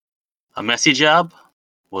A messy job?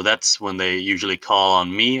 Well, that's when they usually call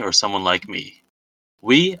on me or someone like me.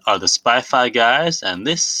 We are the Spy-Fi guys, and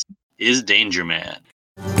this is Danger Man.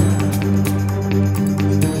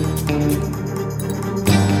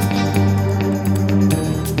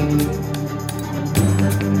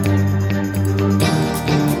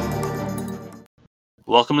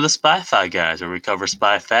 Welcome to the Spy-Fi guys, where we cover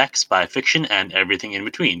spy facts, spy fiction, and everything in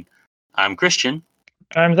between. I'm Christian.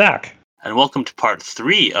 I'm Zach. And welcome to part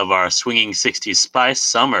 3 of our Swinging 60s Spy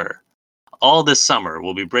Summer. All this summer,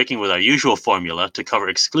 we'll be breaking with our usual formula to cover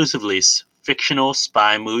exclusively fictional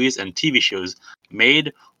spy movies and TV shows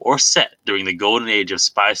made or set during the golden age of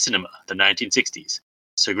spy cinema, the 1960s.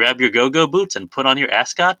 So grab your go-go boots and put on your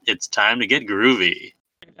ascot. It's time to get groovy.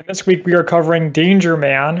 And this week we are covering Danger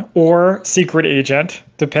Man or Secret Agent,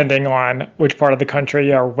 depending on which part of the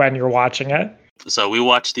country or when you're watching it. So we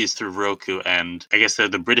watched these through Roku, and I guess they're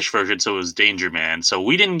the British version, so it was Danger Man. So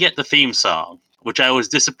we didn't get the theme song, which I was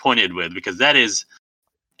disappointed with, because that is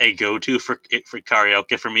a go-to for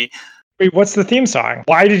karaoke for me. Wait, what's the theme song?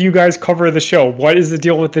 Why did you guys cover the show? What is the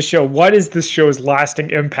deal with the show? What is this show's lasting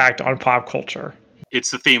impact on pop culture? It's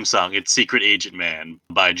the theme song. It's Secret Agent Man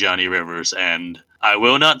by Johnny Rivers, and I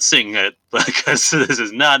will not sing it because this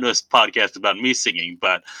is not a podcast about me singing,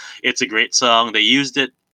 but it's a great song. They used it,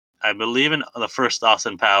 I believe, in the first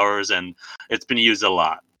Austin Powers, and it's been used a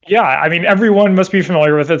lot. Yeah, I mean, everyone must be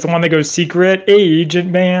familiar with it. It's the one that goes, Secret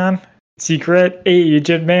Agent Man, Secret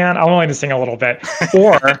Agent Man. I'm willing to sing a little bit.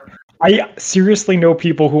 Or I seriously know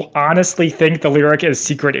people who honestly think the lyric is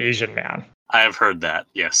Secret Agent Man. I have heard that,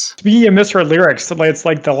 yes. Speaking of misread lyrics, it's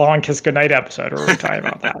like the Long Kiss Goodnight episode where we're talking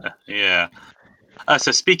about that. Yeah.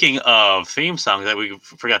 So speaking of theme songs, that we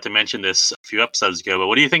forgot to mention this a few episodes ago, but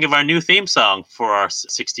what do you think of our new theme song for our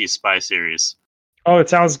 60s spy series? Oh, it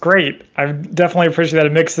sounds great. I definitely appreciate that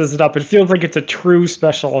it mixes it up. It feels like it's a true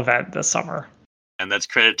special event this summer. And that's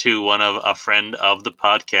credit to a friend of the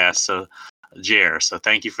podcast, so Jer. So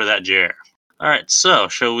thank you for that, Jer. All right, so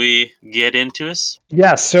shall we get into this?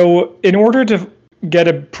 Yeah, so in order to get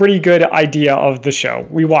a pretty good idea of the show,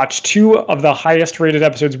 we watched 2 of the highest rated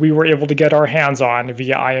episodes we were able to get our hands on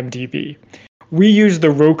via IMDb. We use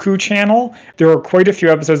the Roku channel. There are quite a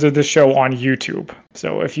few episodes of the show on YouTube.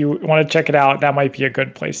 So if you want to check it out, that might be a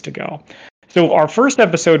good place to go. So our first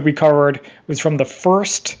episode we covered was from the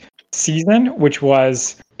first season, which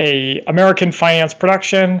was a American finance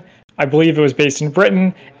production. I believe it was based in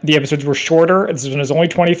Britain. The episodes were shorter. This one was only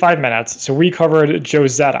 25 minutes. So we covered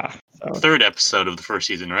Josetta. So, third episode of the first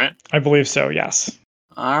season, right? I believe so, yes.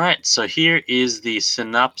 All right, so here is the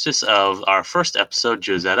synopsis of our first episode,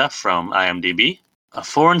 Josetta, from IMDb. A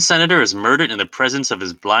foreign senator is murdered in the presence of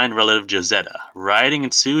his blind relative, Josetta. Rioting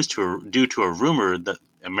ensues due to a rumor that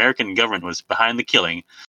the American government was behind the killing,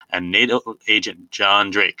 and NATO agent John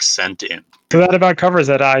Drake sent in. So that about covers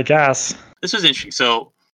it, I guess. This was interesting.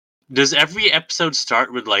 So does every episode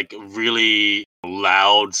start with like really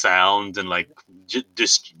loud sounds and like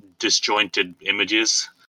disjointed images?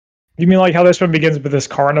 You mean like how this one begins with this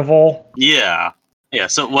carnival? Yeah.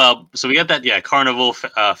 So we got that. Carnival.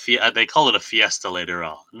 They call it a fiesta later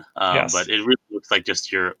on. Yes. But it really looks like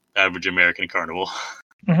just your average American carnival.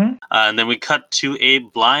 Mm-hmm. And then we cut to a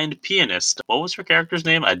blind pianist. What was her character's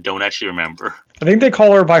name? I don't actually remember. I think they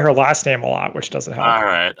call her by her last name a lot, which doesn't help. All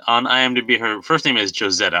right. On IMDb, her first name is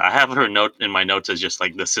Josetta. I have her note in my notes as just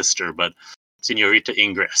like the sister, but Senorita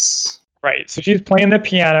Ingress. Right. So she's playing the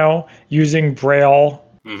piano using Braille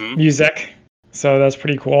music. So that's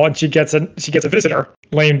pretty cool. And she gets a visitor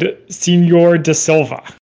named Senor De Silva.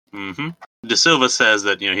 Mm-hmm. De Silva says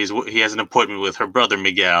that he has an appointment with her brother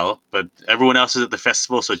Miguel, but everyone else is at the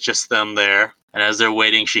festival, so it's just them there. And as they're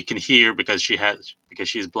waiting, she can hear because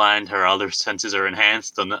she's blind. Her other senses are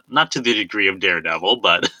enhanced, so not to the degree of Daredevil,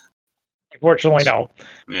 but unfortunately, no.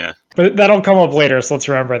 Yeah. But that'll come up later, so let's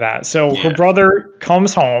remember that. So her brother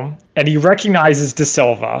comes home and he recognizes De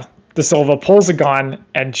Silva. De Silva pulls a gun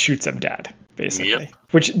and shoots him dead, basically. Yep.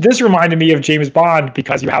 Which this reminded me of James Bond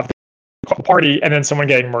because you have the party and then someone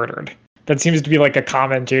getting murdered. That seems to be like a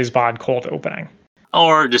common James Bond cold opening.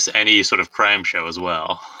 Or just any sort of crime show as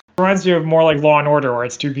well. It reminds you of more like Law and Order, where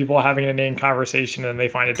it's 2 people having an inane conversation and they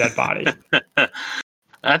find a dead body.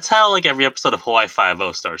 That's how like every episode of Hawaii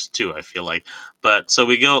Five-0 starts too, I feel like. But so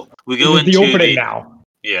we go into the opening now.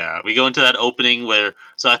 Yeah, we go into that opening where.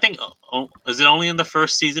 So I think is it only in the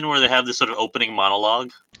first season where they have this sort of opening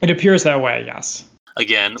monologue? It appears that way, yes.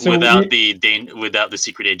 Again, so without the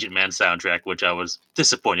Secret Agent Man soundtrack, which I was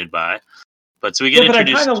disappointed by. But so we get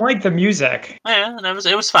introduced. But I kind of like the music. Yeah, and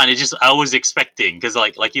it was fine. It's just I was expecting because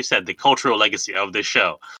like you said, the cultural legacy of this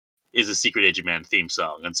show. is a Secret Agent Man theme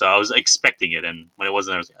song. And so I was expecting it, and when it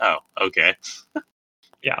wasn't, I was like, oh, okay.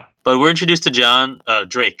 Yeah. But we're introduced to John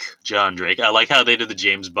Drake. I like how they did the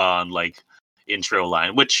James Bond like intro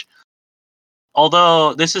line, which,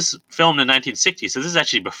 although this is filmed in 1960, so this is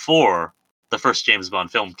actually before the first James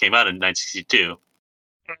Bond film came out in 1962.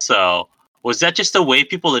 So was that just the way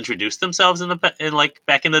people introduced themselves in like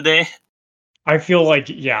back in the day? I feel like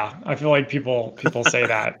people say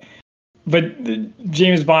that. But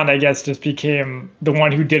James Bond, I guess, just became the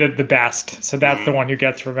one who did it the best. So that's the one who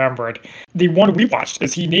gets remembered. The one we watched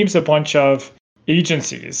is he names a bunch of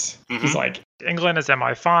agencies. He's like, England is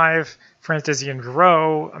MI5, France is Ian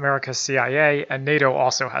Bureau, America's CIA, and NATO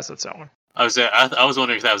also has its own. I was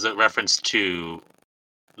wondering if that was a reference to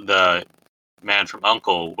the Man from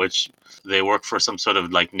U.N.C.L.E., which they work for some sort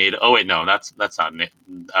of like NATO. Oh wait, no, that's not NATO.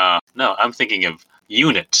 No, I'm thinking of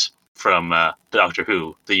UNIT from Doctor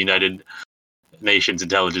Who, the United Nations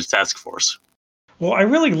Intelligence Task Force. Well, I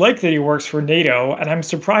really like that he works for NATO, and I'm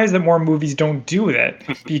surprised that more movies don't do it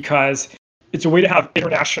because it's a way to have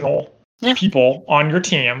international people on your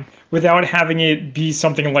team without having it be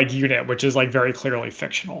something like UNIT, which is like very clearly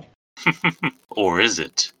fictional. Or is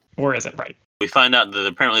it? Or is it, right? We find out that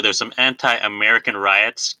apparently there's some anti-American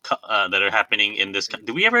riots that are happening in this.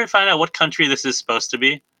 Did we ever find out what country this is supposed to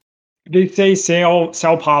be? They say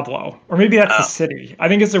Sao Paulo, or maybe that's the city. I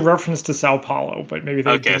think it's a reference to Sao Paulo, but maybe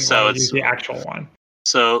they didn't want to use the actual one.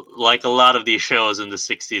 So, like a lot of these shows in the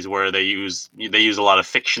 60s where they use a lot of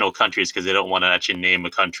fictional countries because they don't want to actually name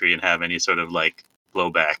a country and have any sort of like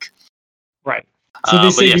blowback. Right. So they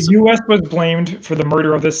say the U.S. was blamed for the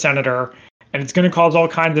murder of this senator, and it's going to cause all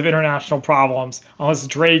kinds of international problems unless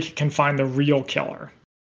Drake can find the real killer.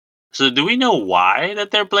 So do we know why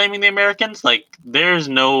that they're blaming the Americans? Like, there's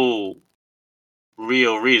no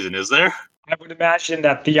real reason, is there? I would imagine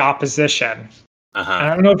that the opposition, and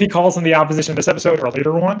I don't know if he calls them the opposition in this episode or a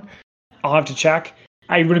later one, I'll have to check.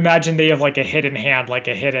 I would imagine they have like a hidden hand, like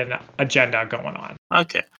a hidden agenda going on.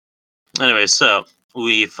 Okay. Anyway, so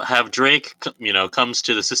we have Drake, comes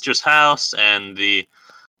to the sister's house, and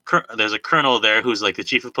there's a colonel there who's like the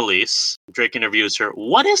chief of police. Drake interviews her.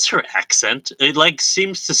 What is her accent? It like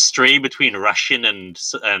seems to stray between Russian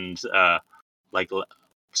and like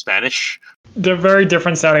Spanish. They're very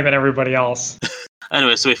different sounding than everybody else.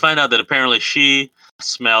 Anyway, so we find out that apparently she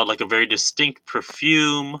smelled like a very distinct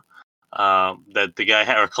perfume that the guy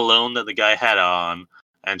had, or cologne that the guy had on,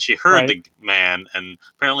 and she heard the man, and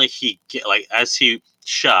apparently as the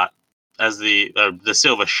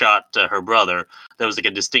Silva shot her brother, there was like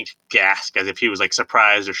a distinct gasp as if he was like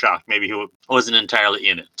surprised or shocked. Maybe he wasn't entirely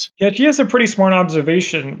in it. Yeah, she has a pretty smart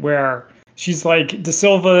observation where she's like, De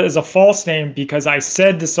Silva is a false name because I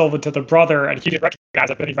said De Silva to the brother and he didn't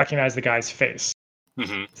recognize it, but he recognized the guy's face.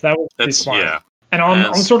 Mm-hmm. So that was pretty smart. Yeah. And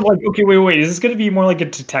I'm sort of like, okay, wait, is this going to be more like a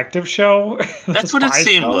detective show? That's what it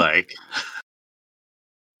seemed like.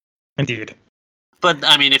 Indeed. But,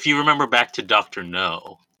 I mean, if you remember back to Dr.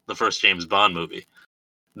 No, the first James Bond movie,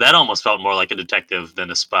 that almost felt more like a detective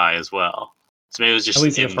than a spy as well. So maybe it was just... At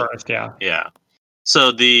least at first, yeah. Yeah.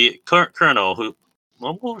 So the colonel,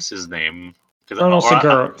 what was his name? Colonel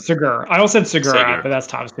Sigur. I also said Segura, but that's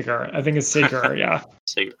Tom Segura. I think it's Sigur, yeah.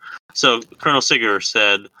 Sigur. So Colonel Sigur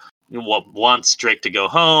said wants Drake to go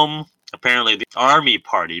home. Apparently the army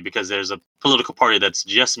party, because there's a political party that's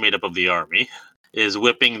just made up of the army, is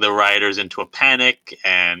whipping the rioters into a panic,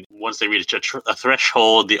 and once they reach a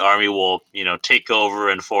threshold, the army will, take over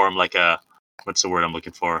and form like what's the word I'm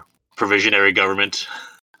looking for? Provisionary government.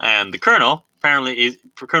 And the colonel,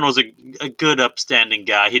 Colonel's a good, upstanding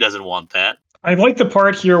guy. He doesn't want that. I like the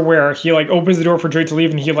part here where he like opens the door for Drake to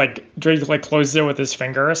leave, and Drake closes it with his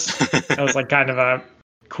fingers. That was like kind of a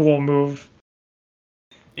cool move.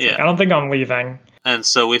 Yeah, like, I don't think I'm leaving. And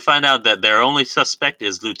so we find out that their only suspect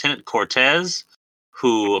is Lieutenant Cortez,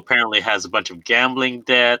 who apparently has a bunch of gambling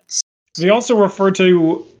debts. They also refer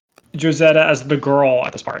to Josetta as the girl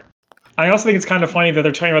at this part. I also think it's kind of funny that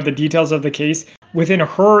they're talking about the details of the case within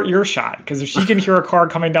her earshot, because if she can hear a car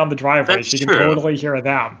coming down the driveway, she can totally hear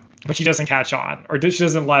them. But she doesn't catch on, or she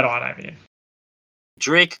doesn't let on, I mean.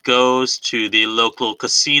 Drake goes to the local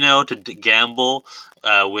casino to gamble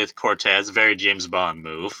with Cortez. Very James Bond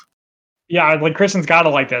move. Yeah, like Christian's got to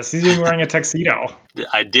like this. He's even wearing a tuxedo.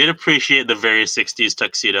 I did appreciate the very 60s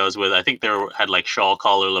tuxedos I think they had like shawl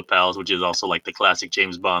collar lapels, which is also like the classic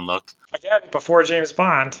James Bond look. Again, before James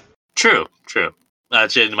Bond. True.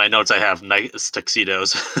 Actually, in my notes, I have nice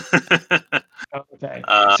tuxedos. Okay.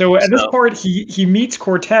 So at this part, he meets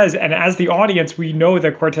Cortez, and as the audience, we know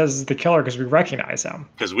that Cortez is the killer because we recognize him.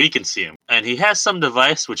 Because we can see him. And and he has some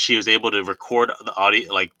device which he was able to record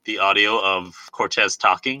the audio of Cortez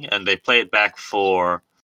talking, and they play it back for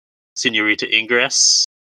Senorita Ingress,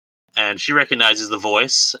 and she recognizes the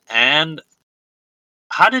voice. And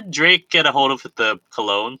how did Drake get a hold of the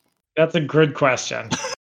cologne? That's a good question.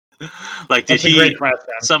 Like, did That's a he great question.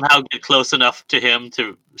 somehow get close enough to him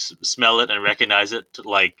to smell it and recognize it?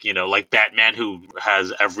 Like, like Batman, who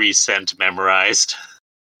has every scent memorized.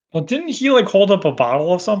 Well, didn't he like hold up a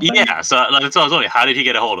bottle of something? Yeah, so that's what I was wondering. How did he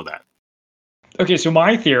get a hold of that? Okay, so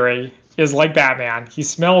my theory is like Batman. He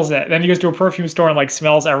smells it, then he goes to a perfume store and like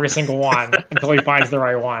smells every single one until he finds the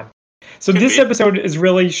right one. So Could this be. episode is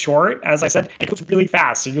really short. As I said, it goes really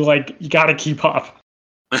fast. So you got to keep up.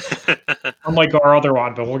 Unlike our other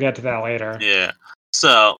one, but we'll get to that later. Yeah.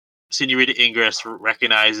 So Senorita Ingress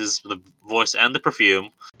recognizes the voice and the perfume.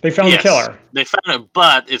 They found the killer. They found it,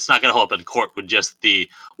 but it's not going to hold up in court with just the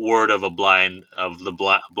word of the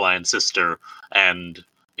blind sister, and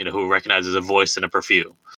who recognizes a voice and a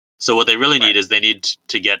perfume. So what they really need is they need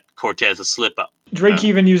to get Cortez to slip up. Drake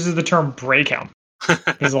even uses the term break him.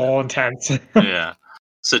 It's all intense. Yeah.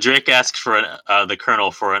 So Drake asks for the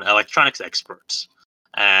colonel for an electronics expert,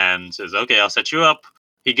 and says, "Okay, I'll set you up."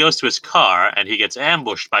 He goes to his car, and he gets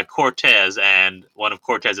ambushed by Cortez and one of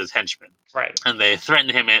Cortez's henchmen. Right. And they threaten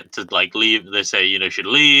him to leave. They say, you should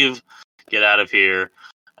leave, get out of here.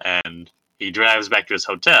 And he drives back to his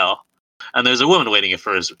hotel. And there's a woman waiting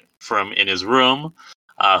for him in his room,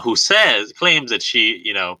 who claims that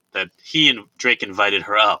that he and Drake invited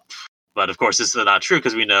her up. But of course, this is not true,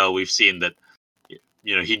 because we've seen that,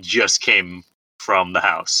 he just came from the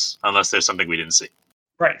house, unless there's something we didn't see.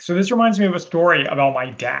 Right. So this reminds me of a story about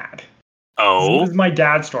my dad. Oh. This is my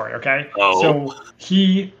dad's story, okay? Oh. So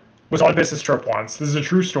he was on a business trip once. This is a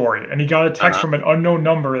true story. And he got a text from an unknown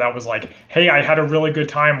number that was like, "Hey, I had a really good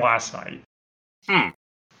time last night."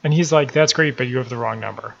 And he's like, "That's great, but you have the wrong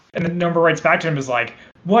number." And the number writes back to him is like,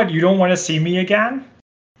 "What, you don't want to see me again?"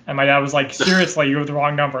 And my dad was like, "Seriously, you have the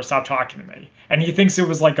wrong number. Stop talking to me." And he thinks it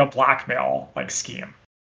was like a blackmail scheme.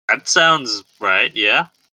 That sounds right, yeah.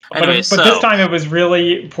 But this time it was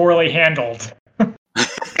really poorly handled.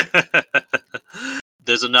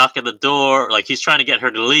 There's a knock at the door. Like, he's trying to get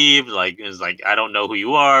her to leave. Like, is like, "I don't know who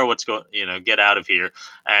you are. What's going? Get out of here."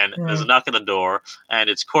 And there's a knock at the door, and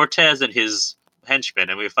it's Cortez and his henchman.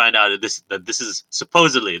 And we find out that this is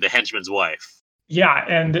supposedly the henchman's wife. Yeah,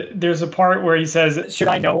 and there's a part where he says, "Should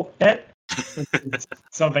I know it?"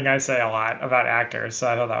 Something I say a lot about actors, so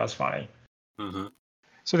I thought that was funny. Mm-hmm.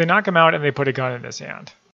 So they knock him out, and they put a gun in his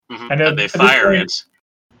hand. Mm-hmm. And they fire it.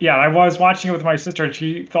 Yeah, I was watching it with my sister, and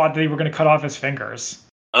she thought they were going to cut off his fingers.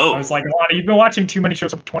 Oh. I was like, "Alana, you've been watching too many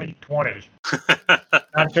shows from 2020.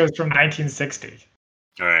 Not shows from 1960.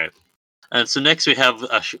 All right. And so next we have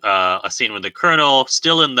a scene with the colonel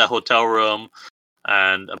still in the hotel room,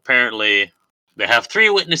 and apparently they have 3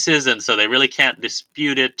 witnesses, and so they really can't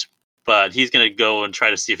dispute it. But he's going to go and try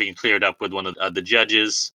to see if he can clear it up with one of the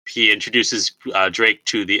judges. He introduces Drake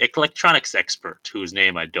to the electronics expert, whose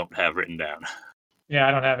name I don't have written down. Yeah,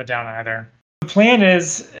 I don't have it down either. The plan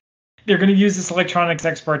is they're going to use this electronics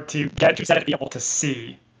expert to get Drake to be able to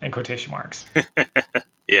see, in quotation marks.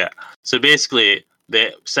 Yeah. So basically,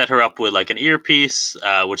 they set her up with like an earpiece,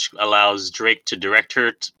 which allows Drake to direct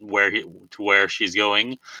her to where she's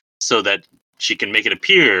going, so that she can make it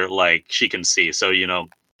appear like she can see. So,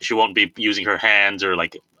 she won't be using her hands or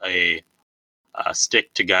like a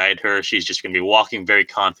stick to guide her. She's just going to be walking very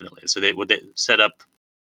confidently. So they set up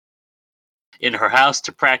in her house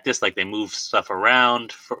to practice. Like, they move stuff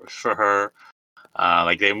around for her.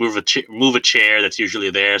 Like, they move a chair that's usually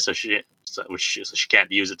there, so she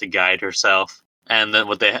can't use it to guide herself. And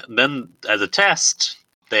then as a test,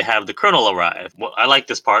 they have the colonel arrive. Well, I like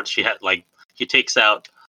this part. He takes out.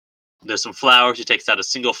 There's some flowers. She takes out a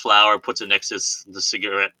single flower, puts it next to the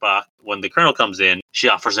cigarette box. When the colonel comes in, she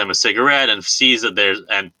offers him a cigarette and sees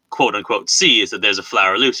that quote unquote sees that there's a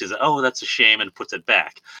flower loose. He's like, "Oh, that's a shame," and puts it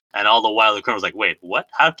back. And all the while, the colonel's like, "Wait, what?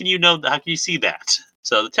 How can you know? How can you see that?"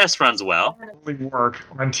 So the test runs well. It doesn't work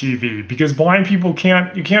on TV because blind people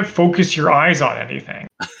you can't focus your eyes on anything.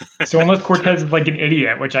 So unless Cortez is like an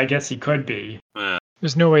idiot, which I guess he could be,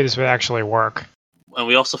 there's no way this would actually work. And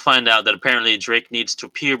we also find out that apparently Drake needs to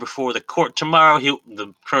appear before the court tomorrow.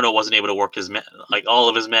 The colonel wasn't able to work all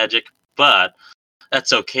of his magic, but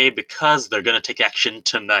that's okay because they're going to take action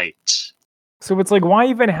tonight. So it's like, why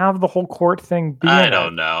even have the whole court thing be I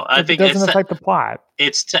don't know. I think it doesn't affect the plot.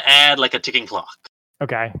 It's to add like a ticking clock.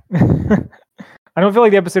 Okay. I don't feel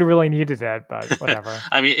like the episode really needed it, but whatever.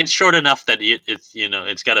 I mean, it's short enough that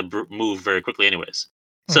it's got to move very quickly anyways.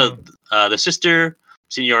 So the sister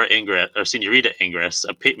Senorita Ingress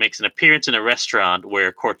makes an appearance in a restaurant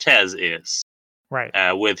where Cortez is. Right.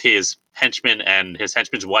 With his henchman and his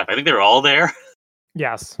henchman's wife. I think they're all there.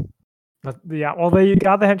 Yes. But, yeah. Well, they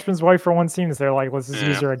got the henchman's wife for one scene, so they're like, let's just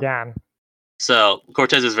use her again. So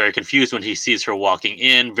Cortez is very confused when he sees her walking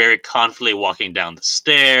in, very confidently walking down the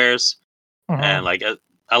stairs. And like,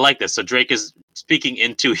 I like this. So Drake is speaking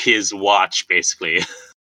into his watch, basically,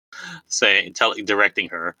 directing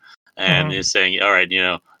her, and is saying, "All right,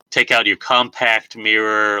 take out your compact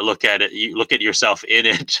mirror, look at it, you look at yourself in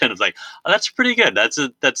it," and it's like, "Oh, that's pretty good. That's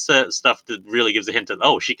stuff that really gives a hint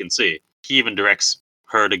of she can see." He even directs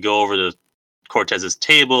her to go over to Cortez's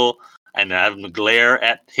table and have him glare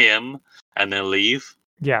at him and then leave.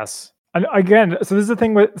 Yes. And again, so this is the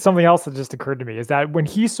thing with something else that just occurred to me is that when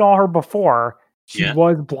he saw her before, she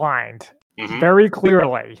was blind very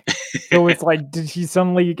clearly. So it's like, did he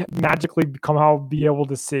suddenly magically somehow be able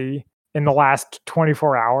to see in the last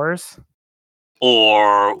 24 hours?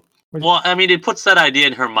 Or, well, I mean, it puts that idea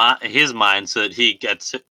in his mind so that he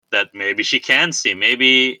gets it, that maybe she can see.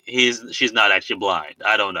 Maybe she's not actually blind.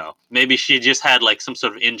 I don't know. Maybe she just had like some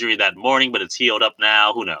sort of injury that morning, but it's healed up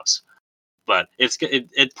now. Who knows? But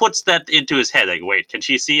it puts that into his head. Like, wait, can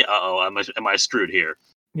she see? Am I screwed here?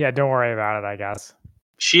 Yeah, don't worry about it, I guess.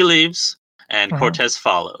 She leaves, and Cortez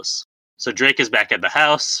follows. So Drake is back at the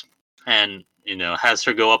house, and has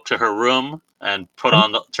her go up to her room and turn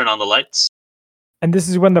on the lights. And this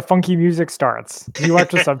is when the funky music starts. Do you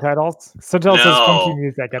watch the subtitles? Subtitles says funky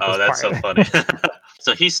music at this part. Oh, that's so funny.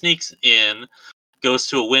 So he sneaks in, goes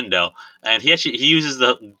to a window, and he uses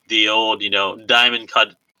the old diamond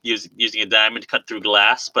cut. Using a diamond cut through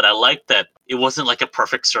glass, but I like that it wasn't like a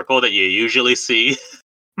perfect circle that you usually see.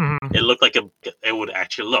 It looked like it would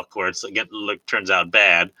actually look, where turns out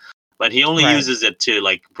bad. But he only uses it to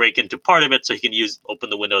like break into part of it, so he can open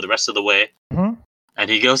the window the rest of the way. And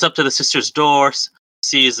he goes up to the sister's door,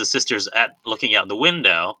 sees the sister's looking out the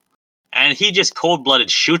window, and he just cold-blooded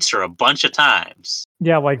shoots her a bunch of times.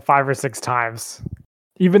 Yeah, like 5 or 6 times,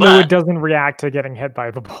 even though it doesn't react to getting hit by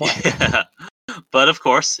the bullet. Yeah. But of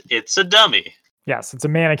course, it's a dummy. Yes, it's a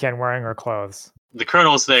mannequin wearing her clothes. The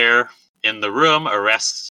colonel's there in the room,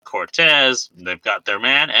 arrests Cortez. They've got their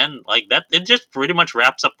man, and like that, it just pretty much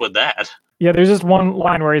wraps up with that. Yeah, there's just one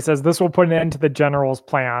line where he says, "This will put an end to the general's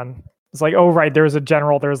plan." It's like, oh right, there's a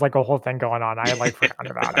general. There's like a whole thing going on. I like forgot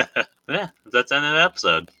about it. Yeah, that's the end of the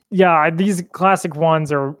episode. Yeah, these classic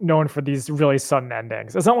ones are known for these really sudden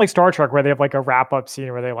endings. It's not like Star Trek where they have like a wrap up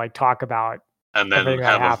scene where they like talk about. And then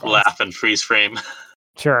have a laugh and freeze frame.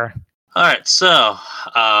 Sure. All right. So,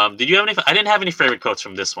 did you have any? I didn't have any favorite quotes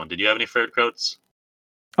from this one. Did you have any favorite quotes?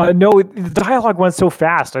 No, the dialogue went so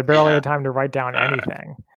fast. I barely had time to write down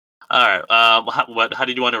anything. All right. How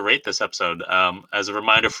did you want to rate this episode? As a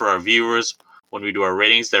reminder for our viewers, when we do our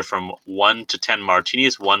ratings, they're from 1 to 10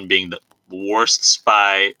 martinis. 1 being the worst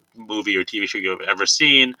spy movie or TV show you've ever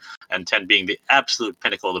seen, and 10 being the absolute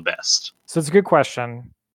pinnacle of the best. So it's a good question.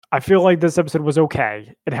 I feel like this episode was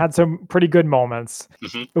okay. It had some pretty good moments.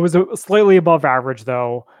 It was slightly above average,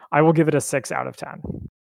 though. I will give it a 6 out of 10.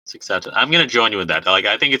 6 out of 10. I'm gonna join you with that. Like,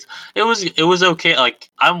 I think it was okay. Like,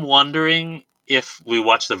 I'm wondering if we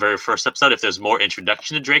watch the very first episode, if there's more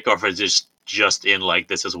introduction to Drake, or if it's just in like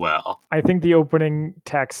this as well. I think the opening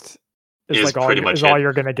text is like all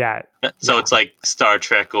you're gonna get. So it's like Star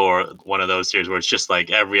Trek or one of those series where it's just like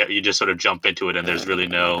you just sort of jump into it and there's really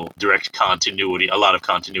no direct continuity, a lot of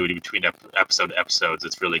continuity between episodes.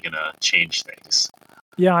 It's really gonna change things.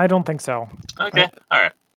 Yeah, I don't think so. Okay, all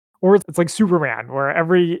right. Or it's like Superman, where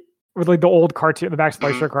with like the old cartoon, the Max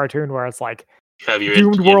Fleischer cartoon, where it's like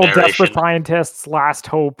doomed world, desperate scientists, last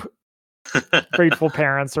hope, grateful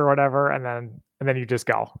parents, or whatever, and then you just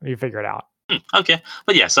go, you figure it out. Okay,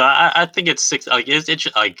 but yeah, so I think it's 6. Like it's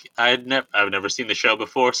like I've never seen the show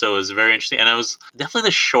before, so it was very interesting, and it was definitely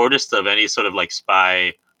the shortest of any sort of like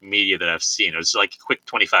spy media that I've seen. It was like a quick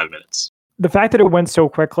 25 minutes. The fact that it went so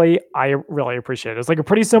quickly, I really appreciate it. It's like a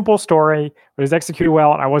pretty simple story. It was executed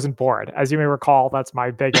well, and I wasn't bored. As you may recall, that's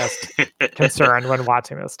my biggest concern when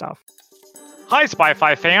watching this stuff. Hi,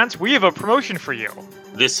 Spy-Fi fans. We have a promotion for you.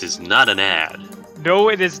 This is not an ad. No,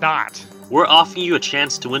 it is not. We're offering you a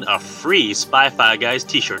chance to win a free Spy-Fi Guys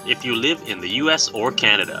t-shirt if you live in the US or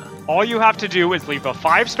Canada. All you have to do is leave a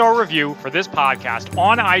 5-star review for this podcast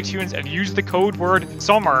on iTunes and use the code word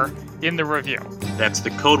SUMMER in the review. That's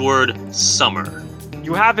the code word SUMMER.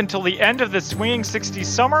 You have until the end of the Swinging 60s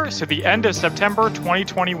summer, so the end of September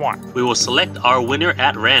 2021. We will select our winner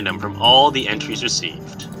at random from all the entries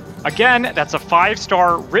received. Again, that's a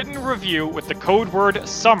 5-star written review with the code word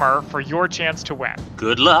SUMMER for your chance to win.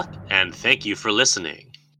 Good luck, and thank you for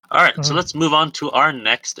listening. All right, so Mhm. let's move on to our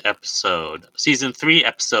next episode. Season 3,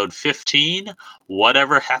 episode 15,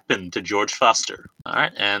 Whatever Happened to George Foster. All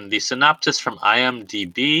right, and the synopsis from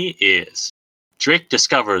IMDb is Drake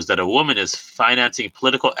discovers that a woman is financing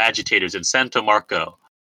political agitators in Santo Marco,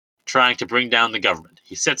 trying to bring down the government.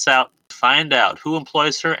 He sets out to find out who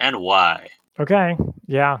employs her and why. Okay.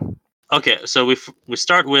 Yeah. Okay, so we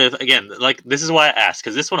start with, again, like, this is why I asked,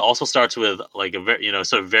 because this one also starts with like a very,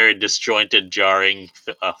 sort of very disjointed, jarring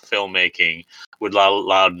filmmaking with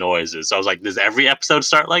loud noises. So I was like, does every episode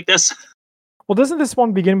start like this? Well, doesn't this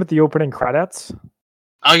one begin with the opening credits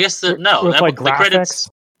I guess no, with like the credits.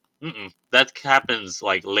 graphics? That happens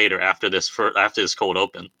like later after this cold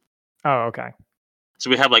open. Oh, okay. So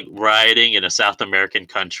we have like rioting in a South American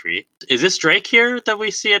country. Is this Drake here that we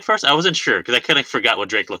see at first? I wasn't sure because I kind of forgot what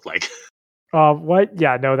Drake looked like. What?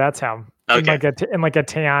 Yeah, no, that's him. Okay. In like a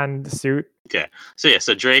tan suit. Okay. So yeah,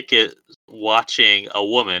 so Drake is watching a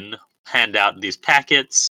woman hand out these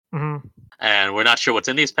packets, Hmm. and we're not sure what's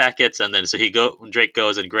in these packets. And then so Drake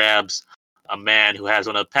goes and grabs a man who has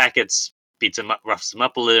one of the packets, beats him up, roughs him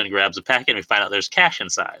up a little, and grabs a packet. And we find out there's cash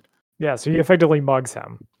inside. Yeah, so he effectively mugs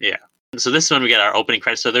him. Yeah. So this is when we get our opening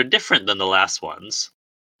credits. So they're different than the last ones,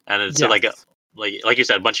 and it's like Yes. like you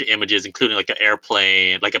said, a bunch of images, including like an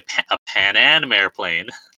airplane, like a Pan Am airplane,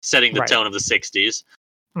 setting the Right. tone of the '60s.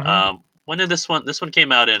 Mhm. When did this one? This one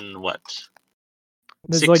came out in what?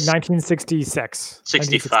 This is like 1966.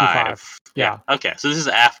 65. Yeah. Okay, so this is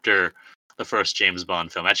after the first James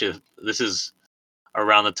Bond film. Actually, this is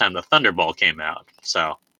around the time the Thunderball came out.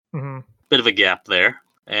 So, Hmm. bit of a gap there.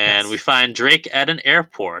 And Yes. we find Drake at an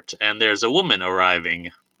airport, and there's a woman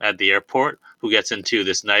arriving at the airport who gets into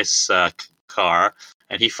this nice car,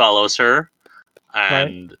 and he follows her,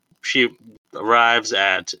 and she arrives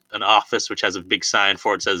at an office which has a big sign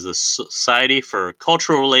for it, says the Society for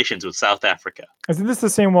Cultural Relations with South Africa. Isn't this the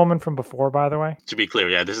same woman from before, by the way? To be clear,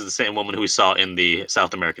 yeah, this is the same woman who we saw in the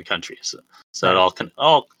South American countries. So Right. it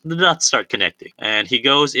all the dots start connecting. And he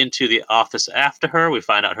goes into the office after her. We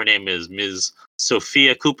find out her name is Ms.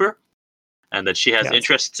 Sophia Cooper, and that she has Yes.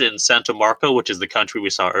 interests in Santa Marco, which is the country we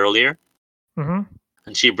saw earlier. Hmm.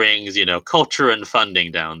 And she brings, culture and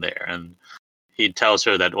funding down there. And he tells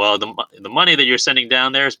her that, well, the money that you're sending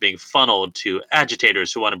down there is being funneled to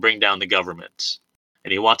agitators who want to bring down the government.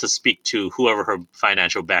 And he wants to speak to whoever her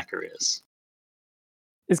financial backer is.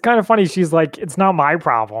 It's kind of funny. She's like, it's not my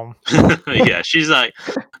problem. Yeah, she's like,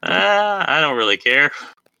 I don't really care.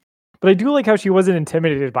 But I do like how she wasn't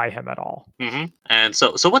intimidated by him at all. And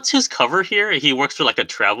so what's his cover here? He works for like a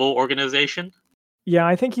travel organization. Yeah,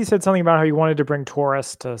 I think he said something about how he wanted to bring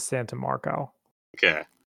tourists to Santa Marco. Okay.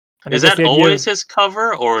 And I Is guess that the idea always his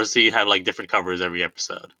cover, or does he have like different covers every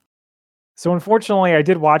episode? So unfortunately, I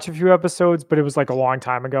did watch a few episodes, but it was like a long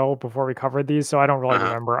time ago before we covered these, so I don't really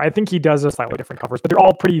remember. I think he does a slightly different covers, but they're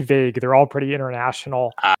all pretty vague. They're all pretty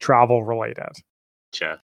international travel related.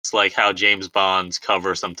 Gotcha. It's like how James Bond's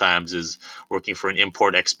cover sometimes is working for an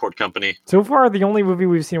import-export company. So far, the only movie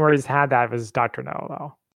we've seen where he's had that was Dr. No,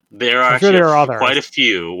 though. There are there are others. Quite a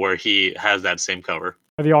few where he has that same cover.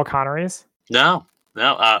 Are they all Connerys? No.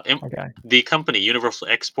 Okay. The company Universal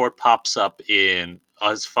Export pops up in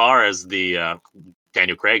as far as the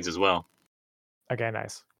Daniel Craig's as well. Okay,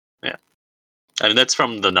 nice. Yeah, I mean that's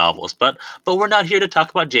from the novels, but we're not here to talk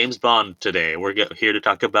about James Bond today. We're here to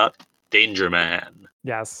talk about Danger Man.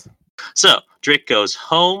 Yes. So Drake goes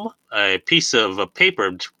home. A piece of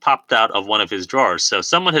paper popped out of one of his drawers. So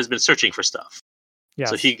someone has been searching for stuff. Yes.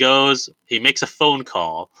 So he goes. He makes a phone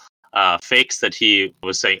call. Fakes that he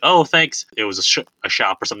was saying, "Oh, thanks." It was a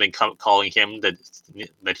shop or something calling him that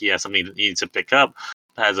he has something that he needs to pick up.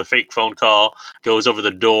 Has a fake phone call, goes over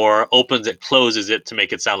the door, opens it, closes it to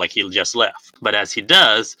make it sound like he just left. But as he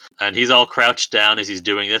does, and he's all crouched down as he's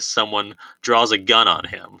doing this, someone draws a gun on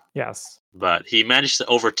him. Yes. But he managed to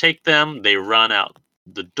overtake them. They run out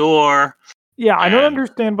the door. Yeah, I don't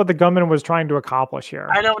understand what the gunman was trying to accomplish here.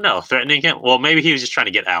 I don't know. Threatening him? Well, maybe he was just trying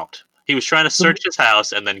to get out. He was trying to search his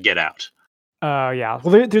house and then get out. Yeah.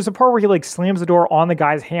 Well, there's a part where he like slams the door on the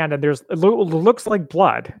guy's hand, and it looks like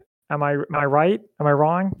blood. Am I right? Am I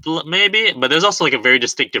wrong? Maybe, but there's also like a very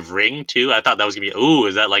distinctive ring too. I thought that was gonna be, ooh,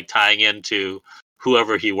 is that like tying into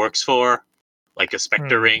whoever he works for, like a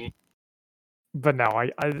Spectre ring? But no,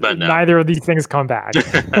 But no. Neither of these things come back.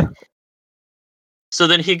 So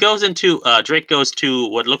then he goes into Drake goes to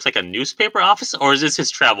what looks like a newspaper office, or is this his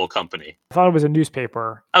travel company? I thought it was a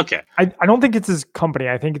newspaper. Okay, I don't think it's his company.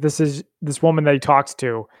 I think this woman that he talks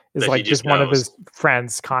to is That he like just just one of knows. his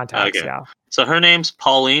friends' contacts. Okay. Yeah. So her name's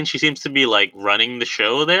Pauline. She seems to be like running the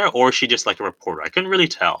show there, or is she just like a reporter? I couldn't really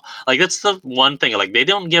tell. Like that's the one thing. Like they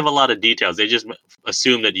don't give a lot of details. They just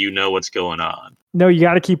assume that you know what's going on. No, you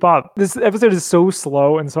got to keep up. This episode is so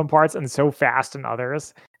slow in some parts and so fast in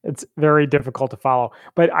others. It's very difficult to follow.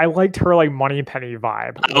 But I liked her like Money Penny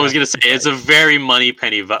vibe. I was gonna say it's a very Money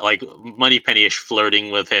Penny, like Money Penny-ish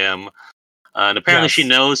flirting with him, and apparently she Yes.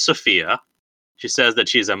 knows Sophia. She says that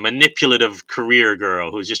she's a manipulative career girl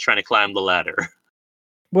who's just trying to climb the ladder.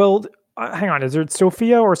 Well, hang on. Is it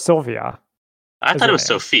Sophia or Sylvia? I Is thought it her was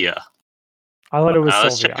name. Sophia. I thought it was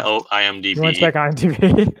Let's Sylvia. check You want to IMDb. check on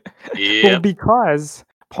TV? Well, Yep. because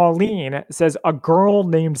Pauline says a girl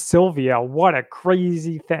named Sylvia. What a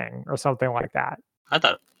crazy thing, or something like that. I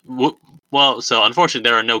thought. Well, so unfortunately,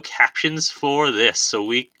 there are no captions for this, so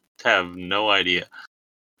we have no idea.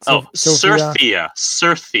 Sophia. Certhia.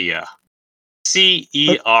 Certhia.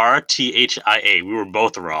 We were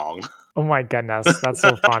both wrong. Oh my goodness, that's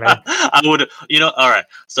so funny. I would, all right.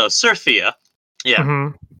 So Certhia, yeah,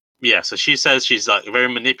 Mhm. yeah. So she says she's very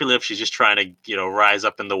manipulative. She's just trying to, rise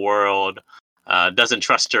up in the world. Doesn't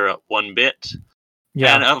trust her one bit.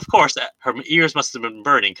 Yeah. And of course, her ears must have been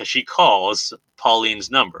burning because she calls Pauline's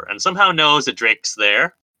number and somehow knows that Drake's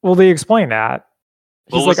there. Well, they explain that.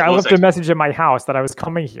 He's What like, I was left a message at my house that I was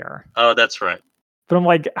coming here. Oh, that's right. But I'm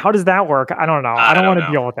like, how does that work? I don't know. I don't want to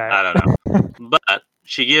deal with that. I don't know. But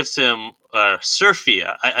she gives him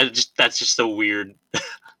Certhia. That's just so weird.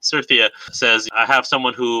 Certhia says, I have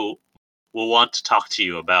someone who will want to talk to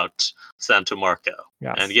you about Santo Marco.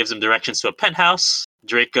 Yes. And gives him directions to a penthouse.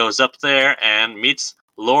 Drake goes up there and meets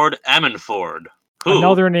Lord Ammanford. Who?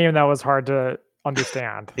 Another name that was hard to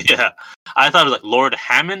understand. Yeah. I thought it was like Lord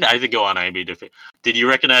Hammond. I did go on IMDb. Did you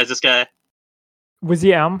recognize this guy? Was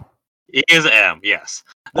he M? He is M, yes.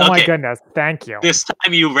 Oh my goodness. Thank you. This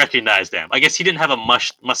time you recognized him. I guess he didn't have a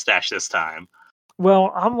mustache this time.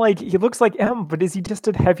 Well, I'm like, he looks like M, but is he just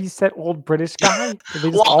a heavy-set old British guy?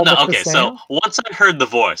 So once I heard the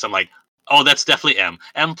voice, I'm like, oh, that's definitely M.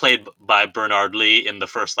 M played by Bernard Lee in the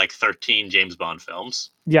first 13 James Bond films.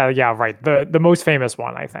 Yeah, right. The most famous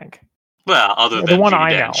one, I think. Well, other than the one Judi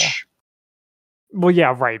I Dench. know. Well,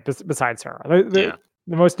 yeah, right. Besides her, the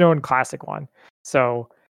most known classic one. So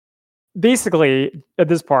basically, at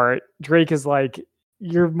this part, Drake is like,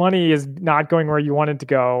 your money is not going where you want it to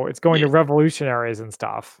go. It's going to revolutionaries and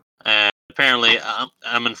stuff. And apparently,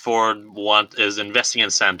 Ammanford is investing in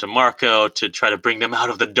Santa Marco to try to bring them out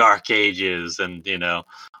of the Dark Ages, and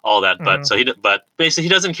all that. But but basically, he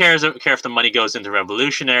doesn't care if the money goes into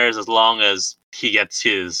revolutionaries as long as he gets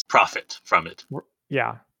his profit from it.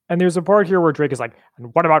 Yeah, and there's a part here where Drake is like,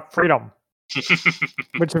 "And what about freedom?"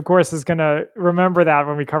 Which, of course, is gonna remember that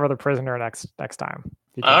when we cover The Prisoner next time.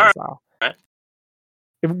 Because, all right.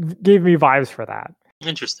 It gave me vibes for that.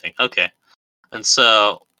 Interesting. Okay, and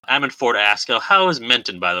so Ammanford asks, "Oh, how is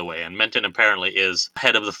Menton, by the way?" And Menton apparently is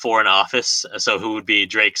head of the Foreign Office, so who would be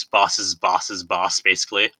Drake's boss's boss's boss,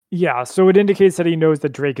 basically. Yeah, so it indicates that he knows that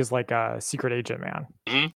Drake is like a secret agent, man.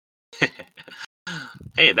 Mm-hmm.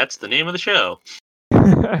 Hey, that's the name of the show.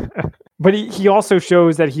 But he also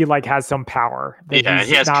shows that he has some power. That yeah,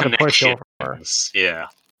 he has not connections. Yeah.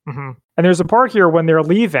 Mm-hmm. And there's a part here when they're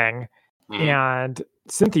leaving, Mm-hmm. and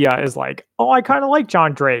Cynthia is like, "Oh, I kind of like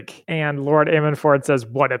John Drake," and Lord Ammanford says,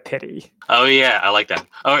 "What a pity." Oh yeah, I like that.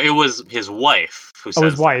 Oh, it was his wife who said.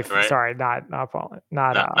 His wife. That, right? Sorry, not Paul,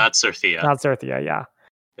 not Certhia. Not Certhia. Yeah.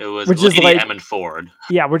 It was which Lady is Ammanford.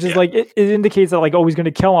 Yeah, which is it indicates that he's going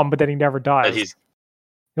to kill him, but then he never does.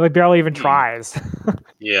 That he barely even tries.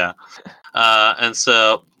 Yeah, and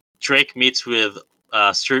so Drake meets with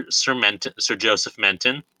Sir Joseph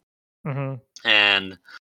Menton, mm-hmm. and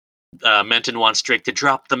Menton wants Drake to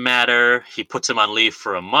drop the matter. He puts him on leave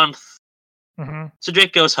for a month. Mm-hmm. So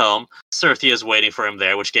Drake goes home. Certhia is waiting for him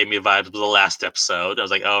there, which gave me vibes of the last episode. I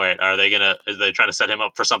was like, "Oh wait, are they trying to set him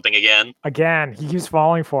up for something again?" Again, he keeps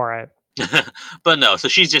falling for it. But no, so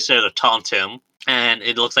she's just there to taunt him, and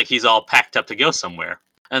it looks like he's all packed up to go somewhere.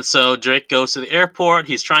 And so Drake goes to the airport.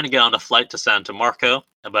 He's trying to get on a flight to Santa Marco,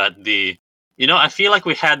 but I feel like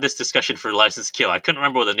we had this discussion for License to Kill. I couldn't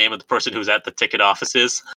remember what the name of the person who's at the ticket office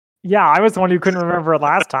is. Yeah, I was the one who couldn't remember it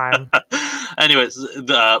last time. Anyways,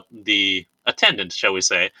 the attendant, shall we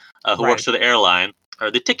say, who works for the airline,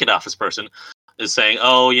 or the ticket office person, is saying,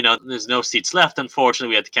 "Oh, there's no seats left. Unfortunately,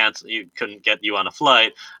 we had to cancel. You couldn't get you on a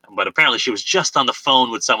flight." But apparently, she was just on the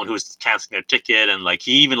phone with someone who was canceling their ticket, and like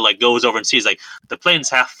he even like goes over and sees like the plane's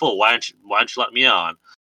half full. Why don't you let me on?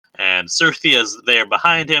 And Cynthia is there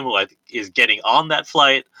behind him, who I think is getting on that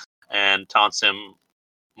flight, and taunts him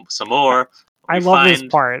some more. I love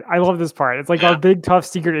this part. It's like our big tough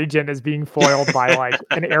secret agent is being foiled by like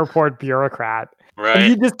an airport bureaucrat. Right. And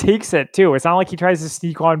he just takes it too. It's not like he tries to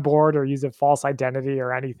sneak on board or use a false identity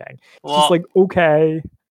or anything. It's just like, okay.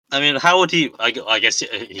 I mean, how would he? I guess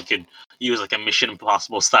he could use like a Mission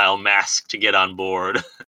Impossible style mask to get on board.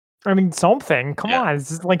 I mean, something. Come on,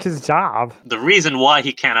 this is like his job. The reason why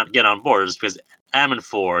he cannot get on board is because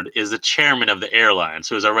Ammonford is the chairman of the airline,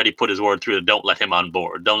 so he's already put his word through to don't let him on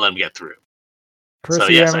board. Don't let him get through.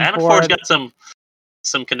 Percy Ammonford's got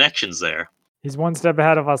some connections there. He's one step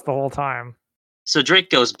ahead of us the whole time. So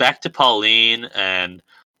Drake goes back to Pauline, and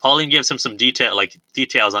Pauline gives him some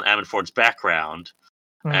details on Ammonford's background.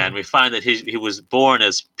 And we find that he was born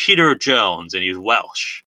as Peter Jones, and he's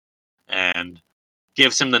Welsh. And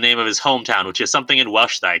gives him the name of his hometown, which is something in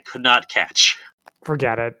Welsh that I could not catch.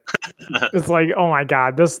 Forget it. It's like, oh my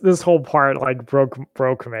god, this whole part like broke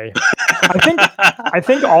me. I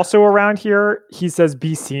think also around here he says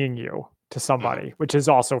 "be seeing you" to somebody, which is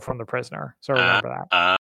also from The Prisoner. So remember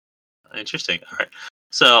that. Interesting. All right.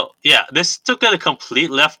 So yeah, this took a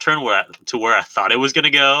complete left turn to where I thought it was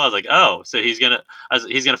gonna go. I was like, oh, so he's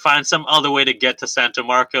gonna find some other way to get to Santa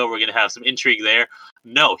Marco. We're gonna have some intrigue there.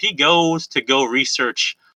 No, he goes to go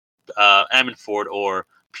research Ammonford or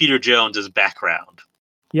Peter Jones's background.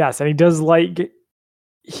 Yes, and he does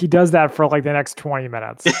that for like the next 20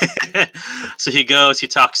 minutes. So he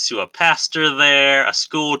talks to a pastor there, a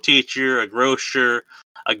school teacher, a grocer,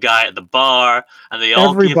 a guy at the bar, and they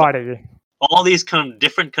all give all these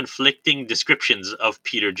different conflicting descriptions of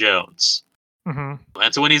Peter Jones. Mm-hmm.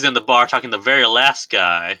 And so when he's in the bar talking to the very last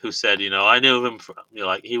guy who said, I knew him from,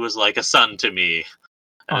 like he was like a son to me.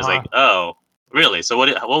 And I was like, oh, really? So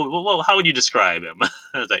how would you describe him?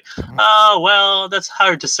 I was like, oh, well, that's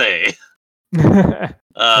hard to say. That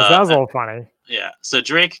was a little funny. Yeah. So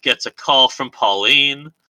Drake gets a call from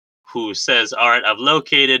Pauline, who says, all right, I've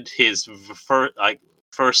located his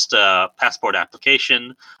first passport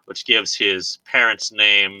application, which gives his parents'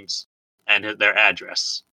 names and their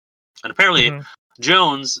address. And apparently,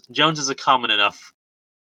 Jones is a common enough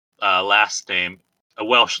last name.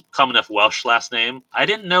 Common enough Welsh last name. I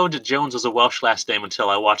didn't know that Jones was a Welsh last name until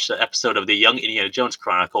I watched the episode of the Young Indiana Jones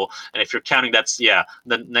Chronicle. And if you're counting, that's the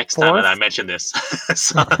next time that I mentioned this.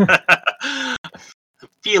 So, I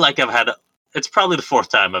feel like it's probably the fourth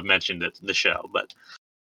time I've mentioned it in the show. But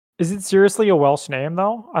is it seriously a Welsh name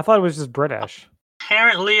though? I thought it was just British.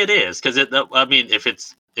 Apparently it is, because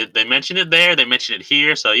if they mention it there, they mention it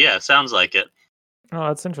here. So yeah, it sounds like it. Oh,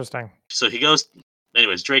 that's interesting. So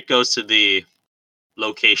Drake goes to the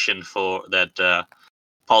location for that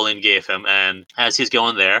Pauline gave him, and as he's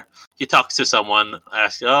going there, he talks to someone,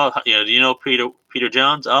 asks, "Oh, do you know Peter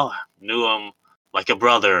Jones?" "Oh, knew him like a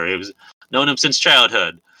brother. Known him since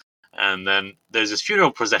childhood." And then there's this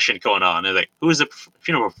funeral procession going on, and like, "Who is the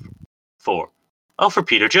funeral for?" "Oh, for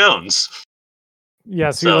Peter Jones."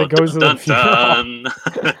 Yeah, so he goes to the funeral.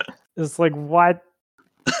 It's like, what?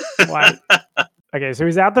 Okay, so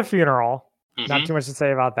he's at the funeral. Not too much to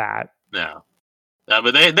say about that. No.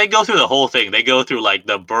 But they go through the whole thing. They go through like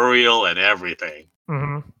the burial and everything.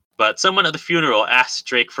 Mm-hmm. But someone at the funeral asks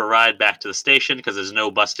Drake for a ride back to the station because there's no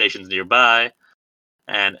bus stations nearby.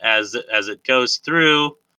 And as it goes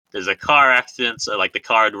through, there's a car accident. So like the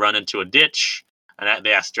car had run into a ditch, and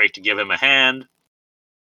they ask Drake to give him a hand.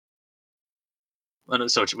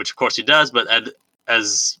 So which of course he does. But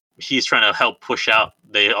as he's trying to help push out,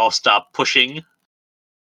 they all stop pushing.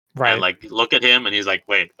 Right. And like look at him, and he's like,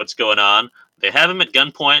 "Wait, what's going on?" They have him at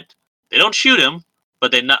gunpoint. They don't shoot him,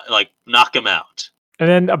 but they knock him out. And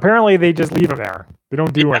then apparently they just leave him there. They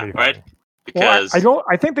don't do anything. Right? Because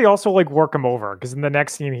I think they also like work him over, because in the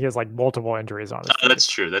next scene he has like multiple injuries on his face.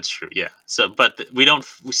 That's true. Yeah. So, but we don't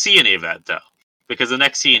see any of that though, because the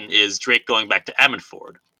next scene is Drake going back to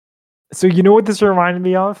Ammonford. So you know what this reminded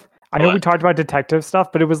me of? I know we talked about detective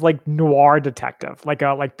stuff, but it was like noir detective, like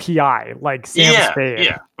PI, like Sam Spade.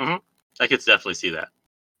 Yeah. Mm-hmm. I could definitely see that.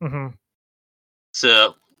 Mm-hmm.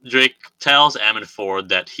 So Drake tells Ammonford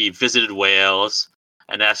that he visited Wales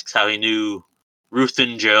and asks how he knew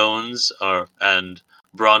Ruthin Jones and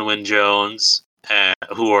Bronwyn Jones,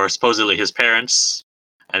 who are supposedly his parents.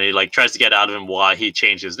 And he tries to get out of him why he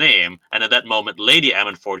changed his name. And at that moment, Lady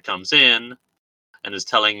Ammonford comes in and is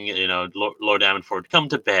telling Lord Ammonford, come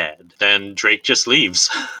to bed. Then Drake just leaves.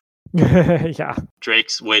 Yeah.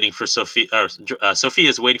 Drake's waiting for Sophia.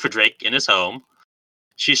 Sophia's waiting for Drake in his home.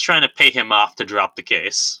 She's trying to pay him off to drop the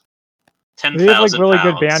case. They have like really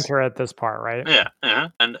good £10,000. banter at this part, right? Yeah, yeah.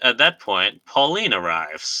 And at that point, Pauline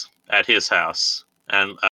arrives at his house,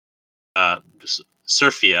 and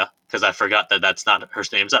Surfia, because I forgot that that's not her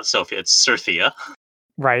name's not Sophia, it's Surthia,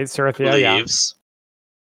 Right, Cyrthia, yeah. leaves.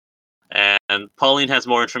 And Pauline has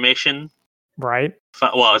more information. Right.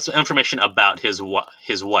 Well, it's information about his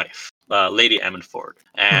wife, Lady Ammanford,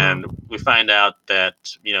 and we find out that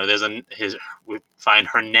we find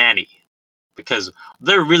her nanny, because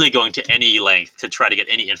they're really going to any length to try to get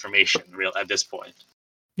any information real at this point.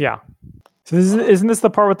 Yeah. So isn't this the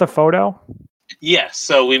part with the photo? Yes.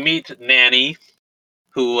 So we meet Nanny,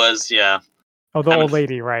 who was Oh, the old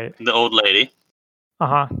lady, right? The old lady.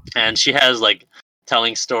 And she has like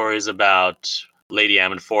telling stories about Lady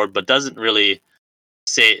Ammanford, but doesn't really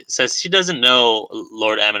says she doesn't know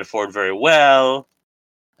Lord Ammanford very well,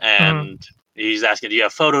 and he's asking, "Do you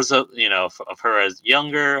have photos of of her as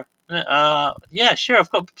younger?" Yeah, sure, I've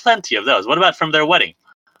got plenty of those. What about from their wedding?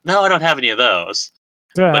 No, I don't have any of those.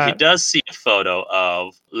 But he does see a photo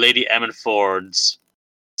of Lady Ammanford's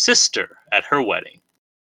sister at her wedding,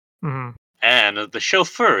 and the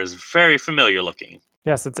chauffeur is very familiar looking.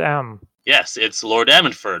 Yes, it's M. Yes, it's Lord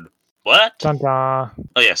Ammanford. What? Dun dun.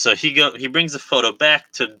 Oh yeah, so he brings the photo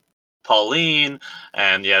back to Pauline,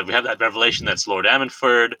 and yeah, we have that revelation that's Lord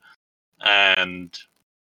Ammanford,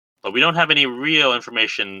 but we don't have any real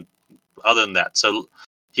information other than that. So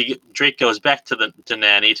Drake goes back to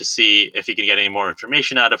Nanny to see if he can get any more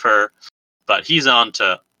information out of her, but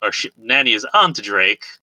Nanny is on to Drake,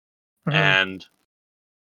 and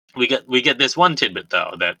we get this one tidbit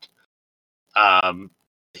though, that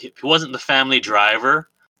he wasn't the family driver.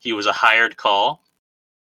 He was a hired call,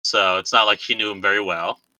 so it's not like he knew him very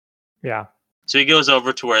well. Yeah. So he goes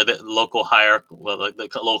over to where the local the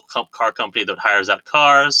local car company that hires out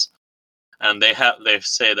cars, and they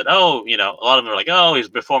say that, oh, a lot of them are like, oh, he's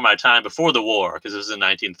before my time, before the war, because it was in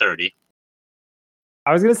 1930.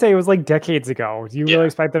 I was gonna say it was like decades ago. Do you really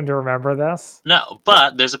expect them to remember this? No,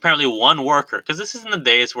 but there's apparently one worker, because this is in the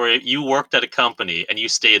days where you worked at a company and you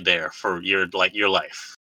stayed there for your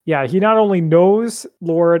life. Yeah, he not only knows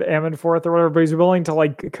Lord Ammanford or whatever, but he's willing to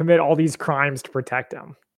like commit all these crimes to protect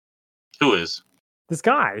him. Who is? This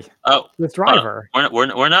guy. Oh, this driver.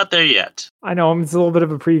 We're not there yet. I know, it's a little bit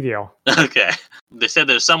of a preview. Okay. They said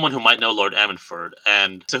there's someone who might know Lord Ammanford,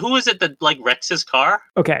 and so who is it that like wrecks his car?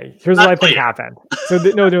 Okay, here's what I think happened. So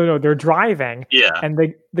no, they're driving. Yeah. And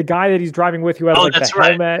the guy that he's driving with, who has like the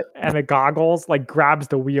helmet and the goggles, like grabs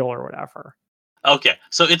the wheel or whatever. Okay,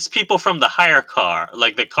 so it's people from the hire car,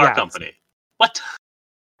 like the car company. What?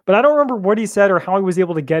 But I don't remember what he said or how he was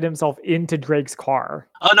able to get himself into Drake's car.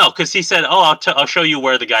 Oh no, because he said, "Oh, I'll show you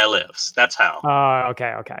where the guy lives." That's how.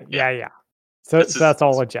 Okay. Yeah. So that's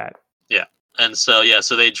all legit. Yeah, and so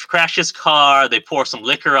they crash his car. They pour some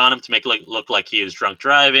liquor on him to make it look like he was drunk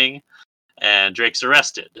driving, and Drake's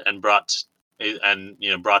arrested and brought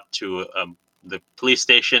to the police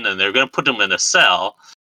station, and they're going to put him in a cell.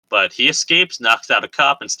 But he escapes, knocks out a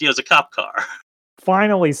cop, and steals a cop car.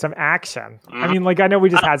 Finally, some action. I mean, like, I know we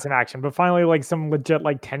just had some action, but finally, like, some legit,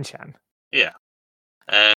 like, tension. Yeah.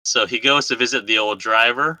 And so he goes to visit the old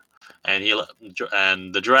driver, and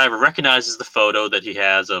the driver recognizes the photo that he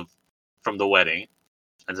has from the wedding,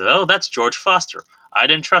 and says, "Oh, that's George Foster. I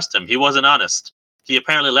didn't trust him. He wasn't honest. He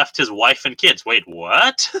apparently left his wife and kids." Wait,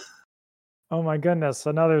 what? Oh my goodness,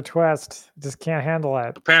 another twist. Just can't handle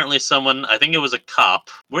it. Apparently someone, I think it was a cop.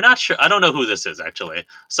 We're not sure. I don't know who this is, actually.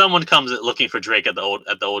 Someone comes looking for Drake at the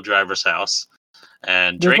old driver's house.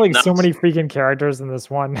 And There's Drake so many freaking characters in this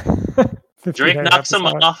one. Drake knocks him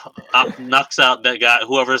off, knocks out that guy,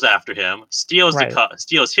 whoever's after him, steals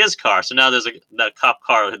his car. So now there's that cop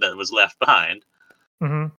car that was left behind.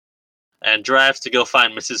 And drives to go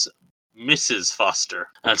find Mrs. Foster.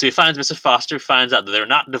 And so he finds Mrs. Foster, finds out that they're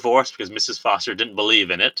not divorced because Mrs. Foster didn't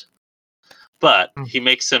believe in it. But he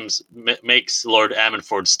makes Lord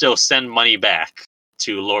Ammanford still send money back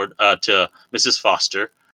to Mrs.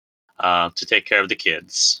 Foster to take care of the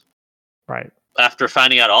kids. Right. After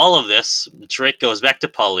finding out all of this, Drake goes back to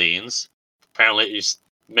Pauline's. Apparently he's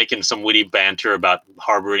making some witty banter about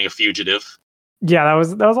harboring a fugitive. Yeah,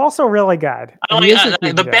 that was also really good.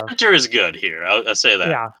 The banter is good here. I'll say that.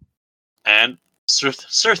 Yeah. And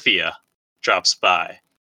Surthia drops by.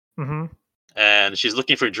 And she's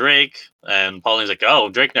looking for Drake, and Pauline's like, "Oh,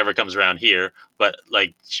 Drake never comes around here." But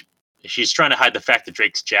like, she's trying to hide the fact that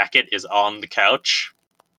Drake's jacket is on the couch.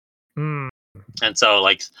 And so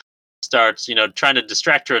like starts trying to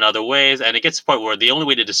distract her in other ways, and it gets to the point where the only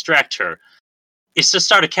way to distract her is to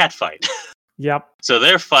start a cat fight. Yep. So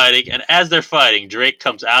they're fighting, and as they're fighting, Drake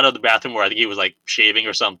comes out of the bathroom where I think he was like shaving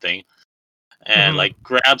or something, and like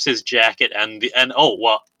grabs his jacket and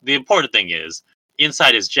the important thing is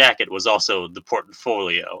inside his jacket was also the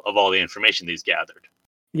portfolio of all the information he's gathered.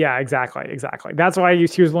 Yeah, exactly. That's why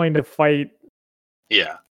she was willing to fight.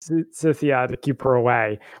 Yeah. Cynthia to keep her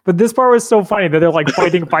away. But this part was so funny that they're like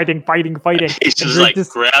fighting. He just like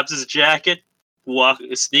grabs his jacket,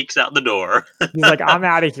 sneaks out the door. He's like, I'm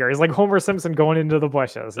out of here. He's like Homer Simpson going into the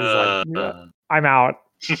bushes. He's like, I'm out.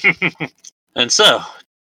 And so,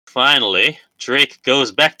 finally, Drake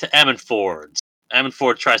goes back to Ammonford's.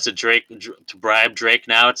 Ammonford tries to bribe Drake.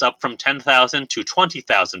 Now it's up from 10,000 to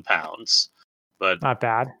 20,000 pounds. But not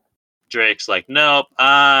bad. Drake's like, nope,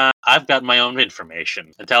 I've got my own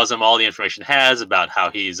information. And tells him all the information has about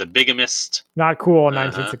how he's a bigamist. Not cool in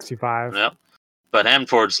 1965. Nope. But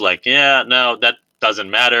Ammonford's like, yeah, no, that doesn't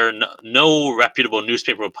matter. No reputable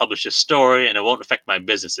newspaper will publish this story, and it won't affect my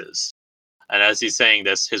businesses. And as he's saying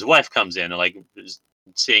this, his wife comes in and like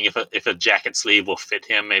seeing if a jacket sleeve will fit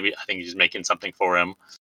him. Maybe I think he's making something for him.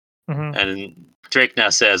 Mm-hmm. And Drake now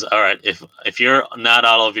says, all right, if you're not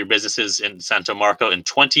all of your businesses in Santo Marco in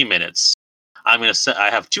 20 minutes, I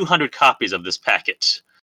have 200 copies of this packet,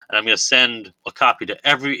 and I'm going to send a copy to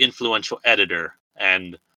every influential editor.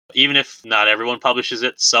 And even if not everyone publishes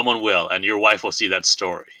it, someone will, and your wife will see that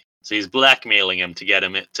story. So he's blackmailing him to get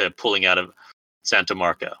him to pulling out of Santo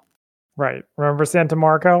Marco. Right. Remember Santo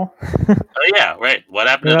Marco? Oh, yeah, right. What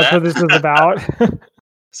happened to that? That's what this is about.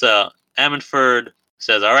 So Ammonford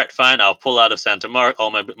says, all right, fine, I'll pull out of Santa Marco, all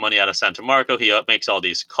my money out of Santa Marco. He makes all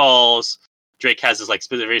these calls. Drake has this like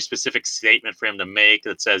very specific statement for him to make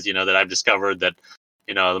that says, that I've discovered that,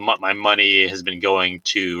 my money has been going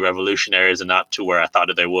to revolutionaries and not to where I thought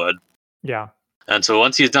they would. Yeah. And so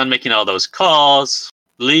once he's done making all those calls,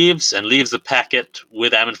 leaves the packet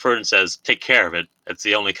with Ammonford and says, take care of it. It's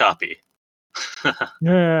the only copy.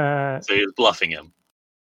 Yeah. So he's bluffing him.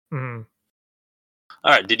 Mm.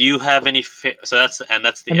 All right. Did you have any? That's the end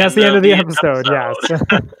of the episode. Yes.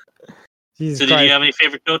 So did you have any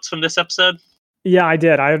favorite notes from this episode? Yeah, I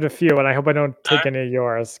did. I had a few, and I hope I don't take any of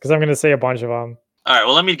yours because I'm going to say a bunch of them. All right.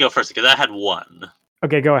 Well, let me go first because I had one.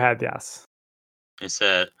 Okay, go ahead. Yes. He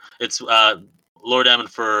said it's Lord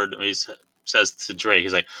Ammonford. He says to Drake,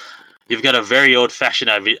 he's like, "You've got a very old-fashioned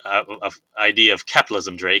idea of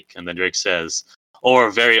capitalism, Drake." And then Drake says, "Or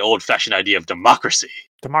a very old-fashioned idea of democracy."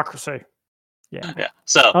 Democracy. Yeah.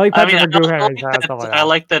 So I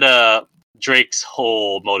like that Drake's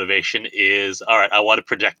whole motivation is, all right, I want to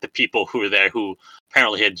protect the people who were there who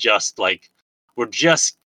apparently had were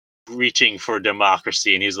just reaching for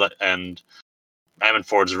democracy, and he's like, and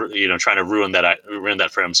Ammonford's trying to ruin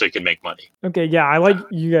that for him so he can make money. Okay, yeah, I like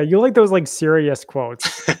you like those like serious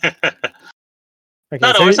quotes. Okay,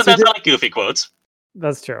 sometimes I like goofy quotes.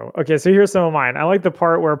 That's true. Okay, so here's some of mine. I like the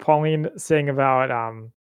part where Pauline saying about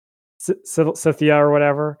Cynthia or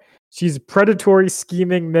whatever. She's predatory,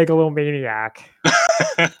 scheming megalomaniac.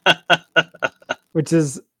 Which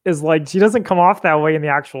is like, she doesn't come off that way in the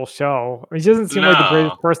actual show. I mean, she doesn't seem like the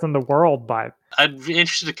greatest person in the world, but I'd be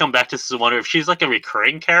interested to come back to this and wonder if she's like a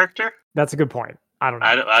recurring character. That's a good point. I don't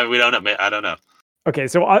know. We don't know. I don't know. Okay,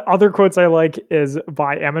 so other quotes I like is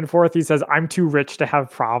by Ammonford. He says, "I'm too rich to have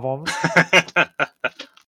problems."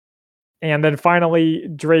 And then finally,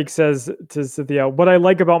 Drake says to Cynthia, "What I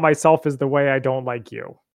like about myself is the way I don't like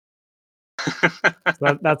you."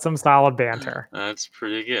 So that's some solid banter. That's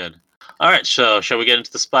pretty good. All right, so shall we get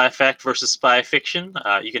into the spy fact versus spy fiction?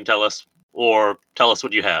 You can tell us what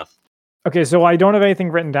you have. Okay, so I don't have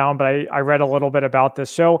anything written down, but I read a little bit about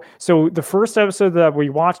this show. So the first episode that we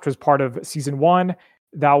watched was part of season 1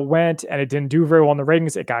 that went, and it didn't do very well in the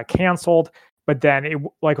ratings. It got canceled. But then it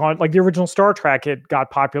on the original Star Trek, it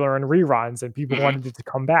got popular in reruns and people wanted it to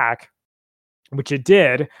come back, which it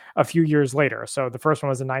did a few years later. So the first one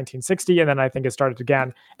was in 1960, and then I think it started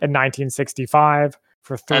again in 1965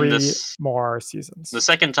 for 3 more seasons. The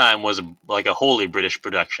second time was like a wholly British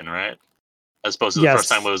production, right? As opposed to the first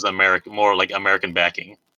time it was more like American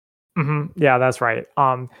backing. Mm-hmm. Yeah, that's right.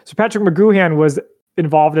 So Patrick McGoohan was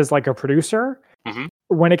involved as like a producer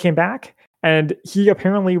when it came back. And he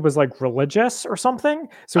apparently was like religious or something.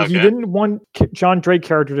 So he didn't want John Drake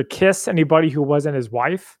character to kiss anybody who wasn't his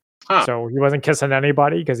wife. Huh. So he wasn't kissing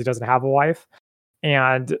anybody because he doesn't have a wife.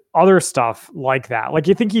 And other stuff like that. Like,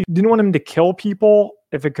 you think he didn't want him to kill people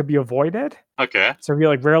if it could be avoided. Okay. So he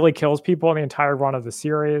like rarely kills people in the entire run of the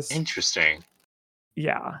series. Interesting.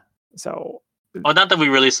 Yeah. So. Well, not that we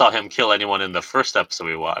really saw him kill anyone in the first episode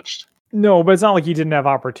we watched. No, but it's not like he didn't have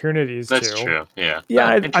opportunities to. That's true. Yeah.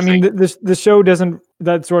 Yeah, I mean, the show doesn't.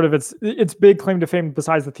 That sort of its big claim to fame,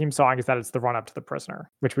 besides the theme song, is that it's the run up to The Prisoner,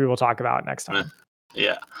 which we will talk about next time.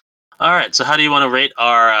 Yeah. All right. So, how do you want to rate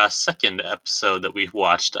our second episode that we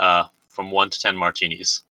watched from 1 to 10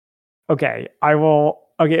 martinis? Okay, I will.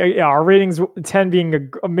 Okay, yeah, our ratings: 10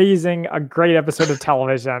 being amazing, a great episode of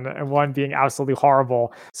television, and 1 being absolutely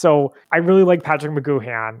horrible. So I really like Patrick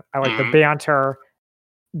McGoohan. I like the banter.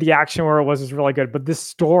 The action where it was really good, but this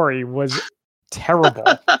story was terrible.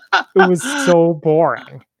 It was so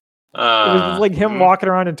boring. It was like him walking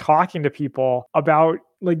around and talking to people about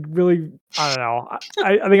like really, I don't know.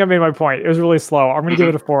 I think I made my point. It was really slow. I'm going to give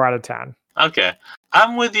it a 4 out of 10. Okay.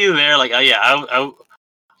 I'm with you there. Like,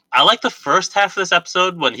 I like the first half of this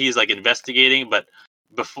episode when he's like investigating, but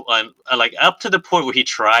before, like up to the point where he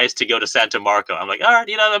tries to go to Santa Marco, I'm like, all right,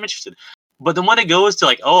 I'm interested. But then when it goes to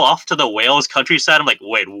like, off to the Wales countryside, I'm like,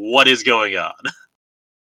 wait, what is going on?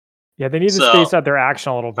 Yeah, they need to space out their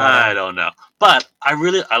action a little bit. I don't know, but I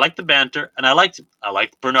like the banter, and I liked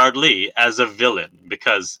Bernard Lee as a villain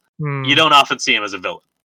because you don't often see him as a villain,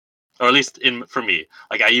 or at least for me,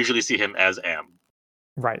 like I usually see him as M.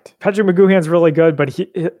 Right. Patrick McGoohan's really good, but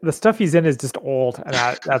the stuff he's in is just old, and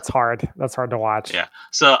that's hard. That's hard to watch. Yeah.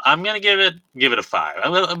 So I'm gonna give it a 5.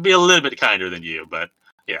 I'm gonna be a little bit kinder than you, but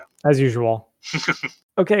yeah. As usual.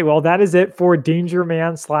 Okay, well that is it for Danger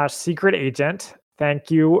Man / Secret Agent.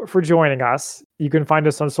 Thank you for joining us. You can find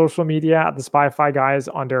us on social media at the Spy-Fi Guys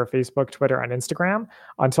under Facebook, Twitter, and Instagram.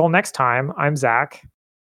 Until next time, I'm Zach.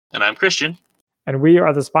 And I'm Christian. And we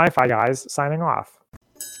are the Spy-Fi Guys signing off.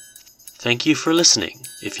 Thank you for listening.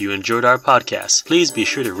 If you enjoyed our podcast, please be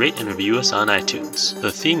sure to rate and review us on iTunes.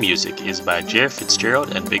 The theme music is by Jer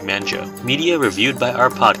Fitzgerald and Big Man Joe. Media reviewed by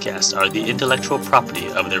our podcast are the intellectual property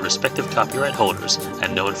of their respective copyright holders,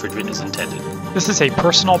 and no infringement is intended. This is a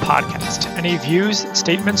personal podcast. Any views,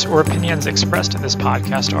 statements, or opinions expressed in this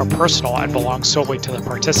podcast are personal and belong solely to the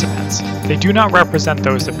participants. They do not represent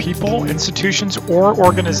those of people, institutions, or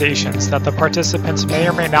organizations that the participants may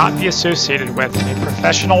or may not be associated with in a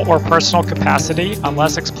professional or personal capacity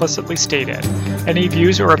unless explicitly stated. Any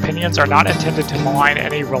views or opinions are not intended to malign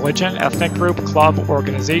any religion, ethnic group, club,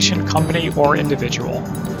 organization, company, or individual.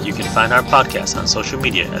 You can find our podcast on social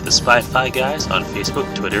media at the Spy-Fi Guys on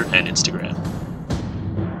Facebook, Twitter, and Instagram.